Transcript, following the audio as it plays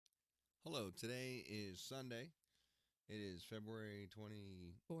Hello, today is Sunday. It is February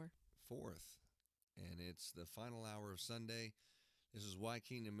 24th, 4. and it's the final hour of Sunday. This is Y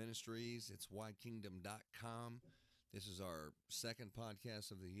Kingdom Ministries. It's ykingdom.com. This is our second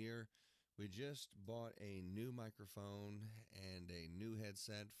podcast of the year. We just bought a new microphone and a new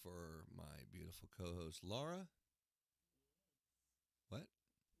headset for my beautiful co host, Laura. What?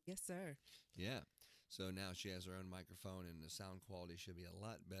 Yes, sir. Yeah. So now she has her own microphone, and the sound quality should be a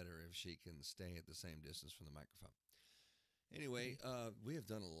lot better if she can stay at the same distance from the microphone. Anyway, we have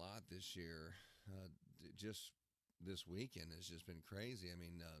done a lot this year. Just this weekend has just been crazy. I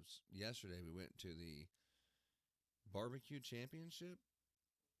mean, yesterday we went to the barbecue championship,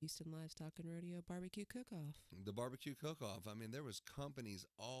 Houston Livestock and Rodeo Barbecue Cook-Off. the barbecue cook-off. I mean, there was companies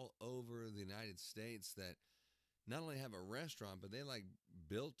all over the United States that not only have a restaurant, but they like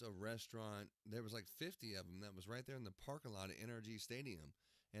built a restaurant. There was like 50 of them that was right there in the parking lot at NRG Stadium.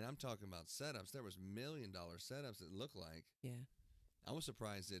 And I'm talking about setups. There was $1 million setups that looked like. Yeah. I was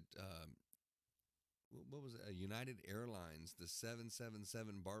surprised that what was it? United Airlines, the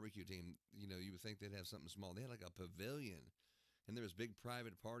 777 barbecue team. You know, you would think they'd have something small. They had like a pavilion, and there was big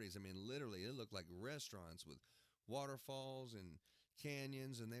private parties. I mean, literally, it looked like restaurants with waterfalls and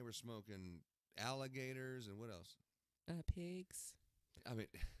canyons, and they were smoking alligators and what else? Pigs. I mean,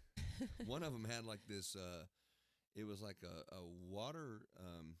 one of them had like this. It was like a water.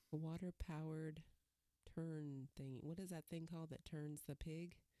 A water-powered turn thing. What is that thing called that turns the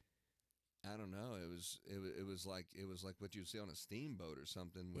pig? I don't know. It was like what you'd see on a steamboat or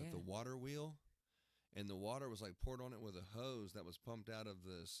something with the Yeah. water wheel. And the water was like poured on it with a hose that was pumped out of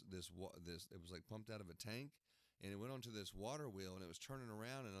this. It was like pumped out of a tank, and it went onto this water wheel, and it was turning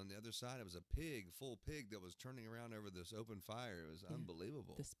around. And on the other side, it was a pig, full pig, that was turning around over this open fire. It was Yeah.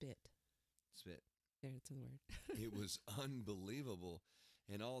 unbelievable. The spit. Spit. There, it's the word. It was unbelievable,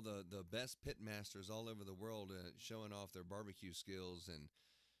 and all the best pit masters all over the world showing off their barbecue skills and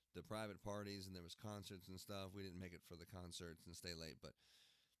the private parties, and there was concerts and stuff. We didn't make it for the concerts and stay late, but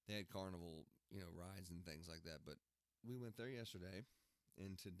they had carnival, rides and things like that. But we went there yesterday,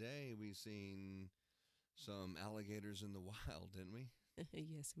 and today we seen some alligators in the wild, didn't we?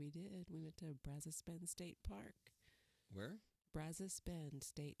 Yes, we did. We went to Brazos Bend State Park. Where? Brazos Bend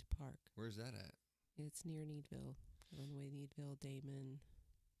State Park. Where's that at? It's near Needville. On the way to Needville, Damon,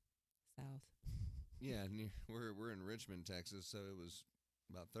 south. Yeah, we're in Richmond, Texas, so it was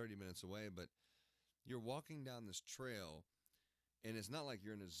about 30 minutes away. But you're walking down this trail, and it's not like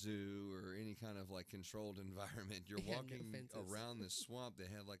you're in a zoo or any kind of like controlled environment. You're Yeah, no walking fences. around this swamp that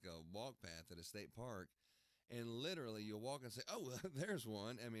had like a walk path at a state park, and literally you'll walk and say, "Oh, there's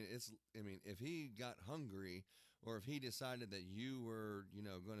one." I mean, if he got hungry, or if he decided that you were,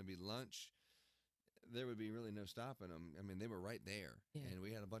 going to be lunch, there would be really no stopping him. I mean, they were right there, Yeah. and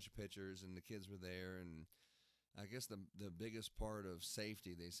we had a bunch of pictures, and the kids were there, and I guess the biggest part of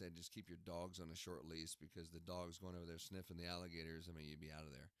safety, they said, just keep your dogs on a short leash, because the dogs going over there sniffing the alligators, I mean, you'd be out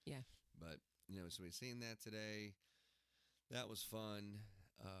of there. Yeah. But, so we've seen that today. That was fun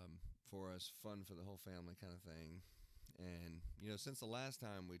for us, fun for the whole family kind of thing. And, since the last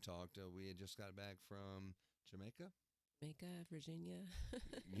time we talked, we had just got back from Jamaica. Jamaica, Virginia.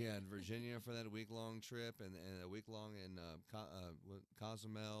 Yeah, in Virginia for that week-long trip, and a week-long in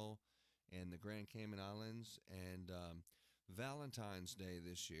Cozumel and the Grand Cayman Islands, and Valentine's Day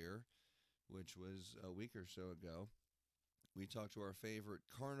this year, which was a week or so ago. We talked to our favorite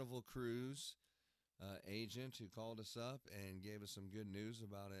Carnival Cruise agent who called us up and gave us some good news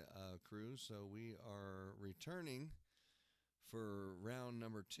about a cruise. So we are returning for round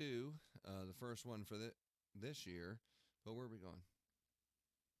number two, the first one for this year. But where are we going?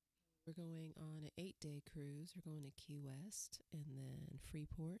 We're going on an 8-day cruise. We're going to Key West and then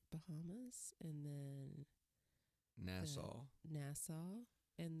Freeport, Bahamas, and then Nassau. Nassau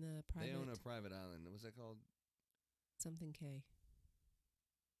and the They own a private private island. What's that called? something K.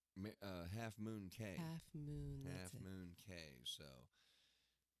 Half Moon Cay. Half Moon. That's Half it. Moon Cay.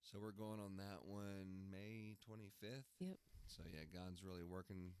 So we're going on that one May 25th. Yep. So yeah, God's really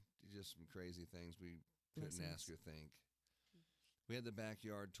working just some crazy things we couldn't Blessings. ask or think. We had the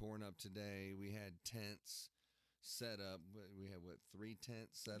backyard torn up today. We had tents set up. We had, 3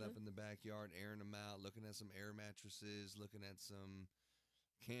 tents set up in the backyard, airing them out, looking at some air mattresses, looking at some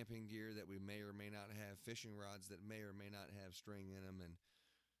camping gear that we may or may not have, fishing rods that may or may not have string in them. And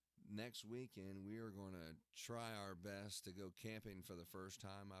next weekend, we are going to try our best to go camping for the first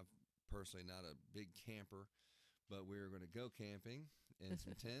time. I'm personally not a big camper, but we're going to go camping in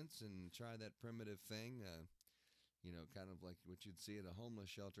some tents and try that primitive thing. Kind of like what you'd see at a homeless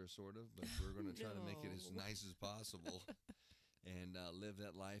shelter, sort of, but we're going to try to make it as No. nice as possible. and live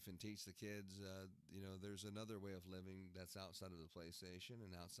that life and teach the kids, there's another way of living that's outside of the PlayStation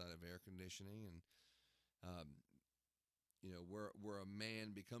and outside of air conditioning, and um, where a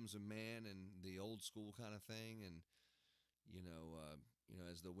man becomes a man and the old school kind of thing, and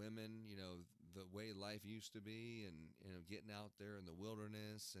as the women, the way life used to be, and getting out there in the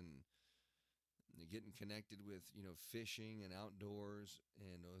wilderness and getting connected with fishing and outdoors,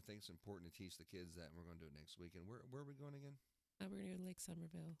 and I think it's important to teach the kids that. And we're going to do it next week. And where are we going again? We're going to go to Lake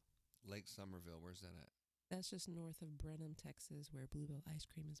Somerville. Lake Somerville. Where's that at? That's just north of Brenham, Texas, where Bluebell ice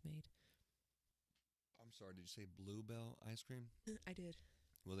cream is made. I'm sorry, did you say Bluebell ice cream? I did.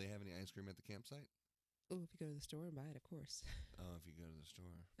 Will they have any ice cream at the campsite? Oh, if you go to the store and buy it, of course. Oh, if you go to the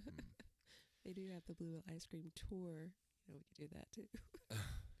store. They do have the Bluebell ice cream tour. We could do that too.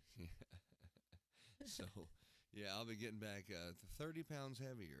 Yeah. So, yeah, I'll be getting back 30 pounds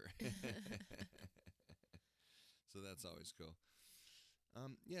heavier. So that's always cool.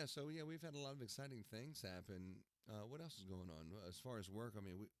 We've had a lot of exciting things happen. What else is going on as far as work? I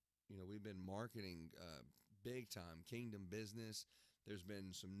mean, we've been marketing big time, Kingdom Business. There's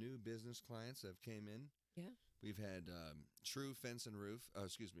been some new business clients that have came in. Yeah. We've had True Fence and Roof.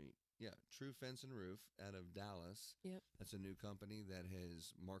 True Fence and Roof out of Dallas. Yep. That's a new company that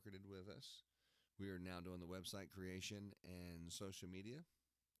has marketed with us. We are now doing the website creation and social media.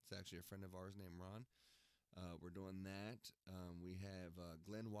 It's actually a friend of ours named Ron. We're doing that. We have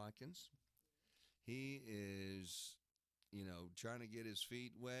Glenn Watkins. He is, trying to get his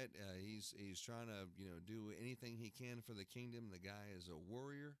feet wet. He's trying to, do anything he can for the kingdom. The guy is a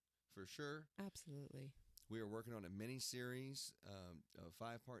warrior for sure. Absolutely. We are working on a mini series, a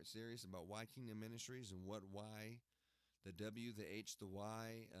 5-part series about why Kingdom Ministries and why, the W, the H, the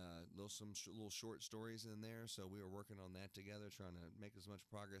Y, little short stories in there. So we are working on that together, trying to make as much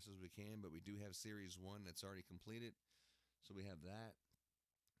progress as we can. But we do have series 1 that's already completed. So we have that.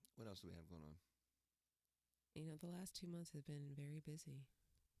 What else do we have going on? The last 2 months have been very busy.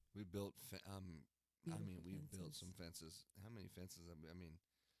 We built, Beautiful built some fences. How many fences?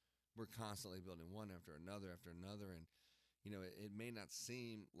 We're constantly building one after another. And, it may not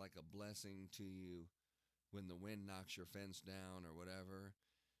seem like a blessing to you when the wind knocks your fence down or whatever,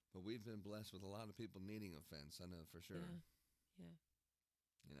 but we've been blessed with a lot of people needing a fence. I know for sure. Yeah.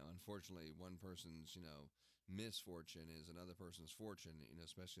 Unfortunately, one person's, misfortune is another person's fortune,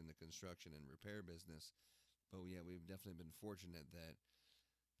 especially in the construction and repair business. But yeah, we've definitely been fortunate that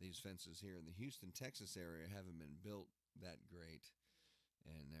these fences here in the Houston, Texas area haven't been built that great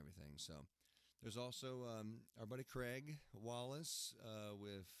and everything. So there's also our buddy Craig Wallace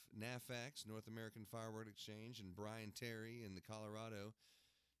with NAFAX, North American Firework Exchange, and Brian Terry in the Colorado.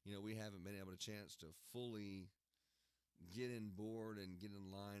 We haven't been able to chance to fully get in board and get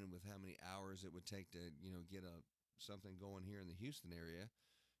in line with how many hours it would take to, get something going here in the Houston area.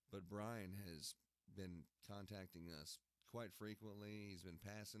 But Brian has been contacting us quite frequently. He's been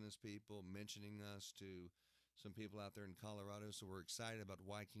passing us people, mentioning us to some people out there in Colorado. So we're excited about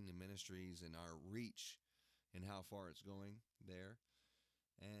Why Kingdom Ministries and our reach and how far it's going there.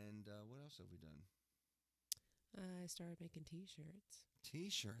 And what else have we done? I started making T-shirts.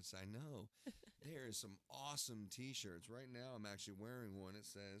 T-shirts, I know. There is some awesome T-shirts. Right now I'm actually wearing one. It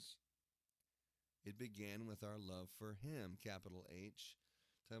says, "It began with our love for him," capital H.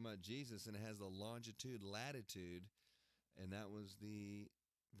 Talking about Jesus, and it has the longitude, latitude, and that was the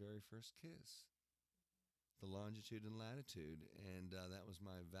very first kiss. The longitude and latitude, and that was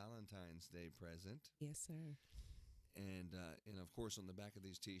my Valentine's Day present. Yes, sir. And of course, on the back of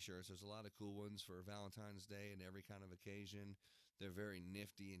these T-shirts, there's a lot of cool ones for Valentine's Day and every kind of occasion. They're very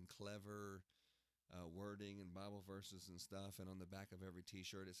nifty and clever wording and Bible verses and stuff. And on the back of every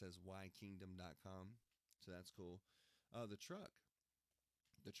T-shirt, it says whykingdom.com. So that's cool. The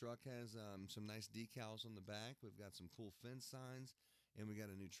truck has some nice decals on the back. We've got some cool fence signs, and we got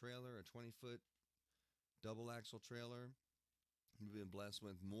a new trailer, a 20-foot double axle trailer. We've been blessed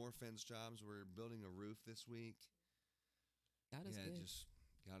with more fence jobs. We're building a roof this week. God is good.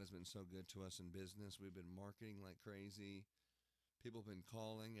 God has been so good to us in business. We've been marketing like crazy. People have been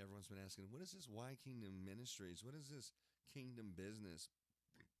calling. Everyone's been asking, what is this Why Kingdom Ministries? What is this Kingdom Business?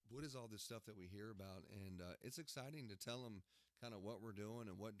 What is all this stuff that we hear about? And it's exciting to tell them kind of what we're doing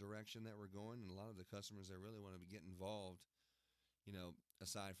and what direction that we're going. And a lot of the customers, they really want to get involved,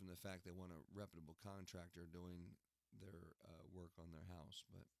 aside from the fact they want a reputable contractor doing their work on their house.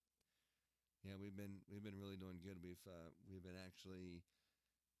 But yeah, we've been really doing good. We've been actually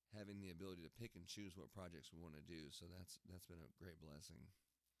having the ability to pick and choose what projects we want to do. So that's been a great blessing.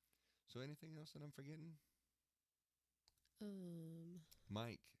 So anything else that I'm forgetting? Um,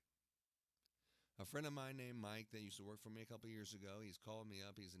 Mike. A friend of mine named Mike that used to work for me a couple years ago, he's called me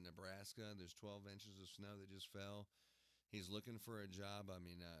up. He's in Nebraska. There's 12 inches of snow that just fell. He's looking for a job. I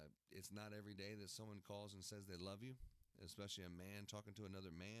mean, it's not every day that someone calls and says they love you, especially a man talking to another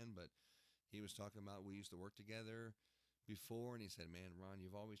man. But he was talking about we used to work together before, and he said, "Man, Ron,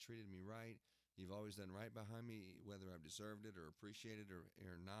 you've always treated me right. You've always done right behind me, whether I've deserved it or appreciated it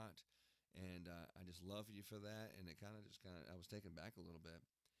or not. And I just love you for that." And it I was taken back a little bit.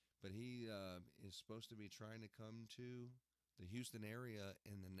 But he is supposed to be trying to come to the Houston area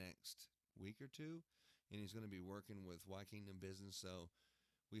in the next week or two, and he's going to be working with Y Kingdom Business. So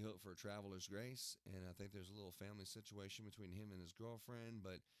we hope for a traveler's grace, and I think there's a little family situation between him and his girlfriend,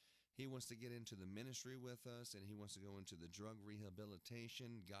 but he wants to get into the ministry with us, and he wants to go into the drug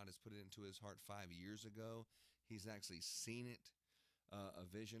rehabilitation. God has put it into his heart 5 years ago. He's actually seen it, a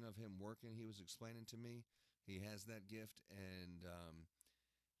vision of him working. He was explaining to me he has that gift, and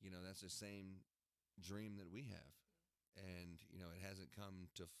that's the same dream that we have. And, it hasn't come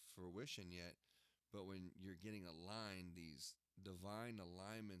to fruition yet. But when you're getting aligned, these divine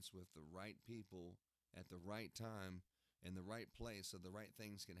alignments with the right people at the right time in the right place so the right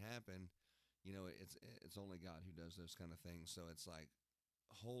things can happen, it's only God who does those kind of things. So it's like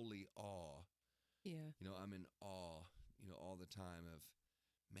holy awe. Yeah. I'm in awe, all the time of,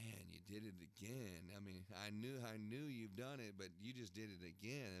 man, you did it again. I mean, I knew you've done it, but you just did it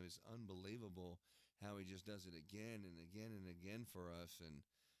again. It was unbelievable how he just does it again and again and again for us. And,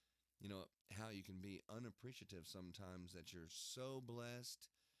 how you can be unappreciative sometimes that you're so blessed,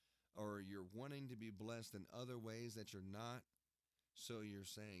 or you're wanting to be blessed in other ways that you're not. So you're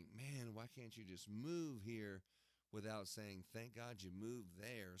saying, man, why can't you just move here, without saying, thank God you moved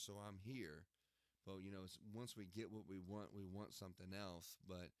there, so I'm here. But, once we get what we want something else.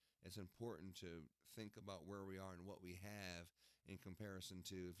 But it's important to think about where we are and what we have in comparison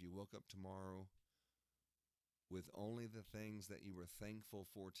to if you woke up tomorrow with only the things that you were thankful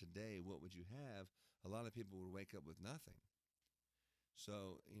for today, what would you have? A lot of people would wake up with nothing.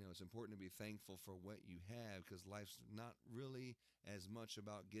 So, it's important to be thankful for what you have, because life's not really as much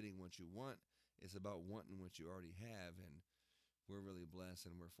about getting what you want. It's about wanting what you already have. And we're really blessed,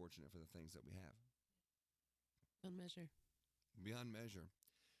 and we're fortunate for the things that we have. Beyond measure. Beyond measure.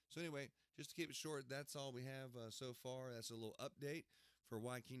 So anyway, just to keep it short, that's all we have so far. That's a little update for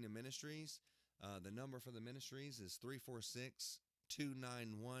Y Kingdom Ministries. The number for the ministries is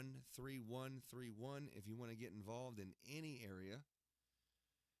 346-291-3131 if you want to get involved in any area.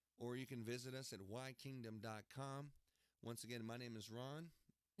 Or you can visit us at ykingdom.com. Once again, my name is Ron.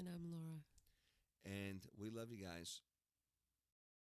 And I'm Laura. And we love you guys.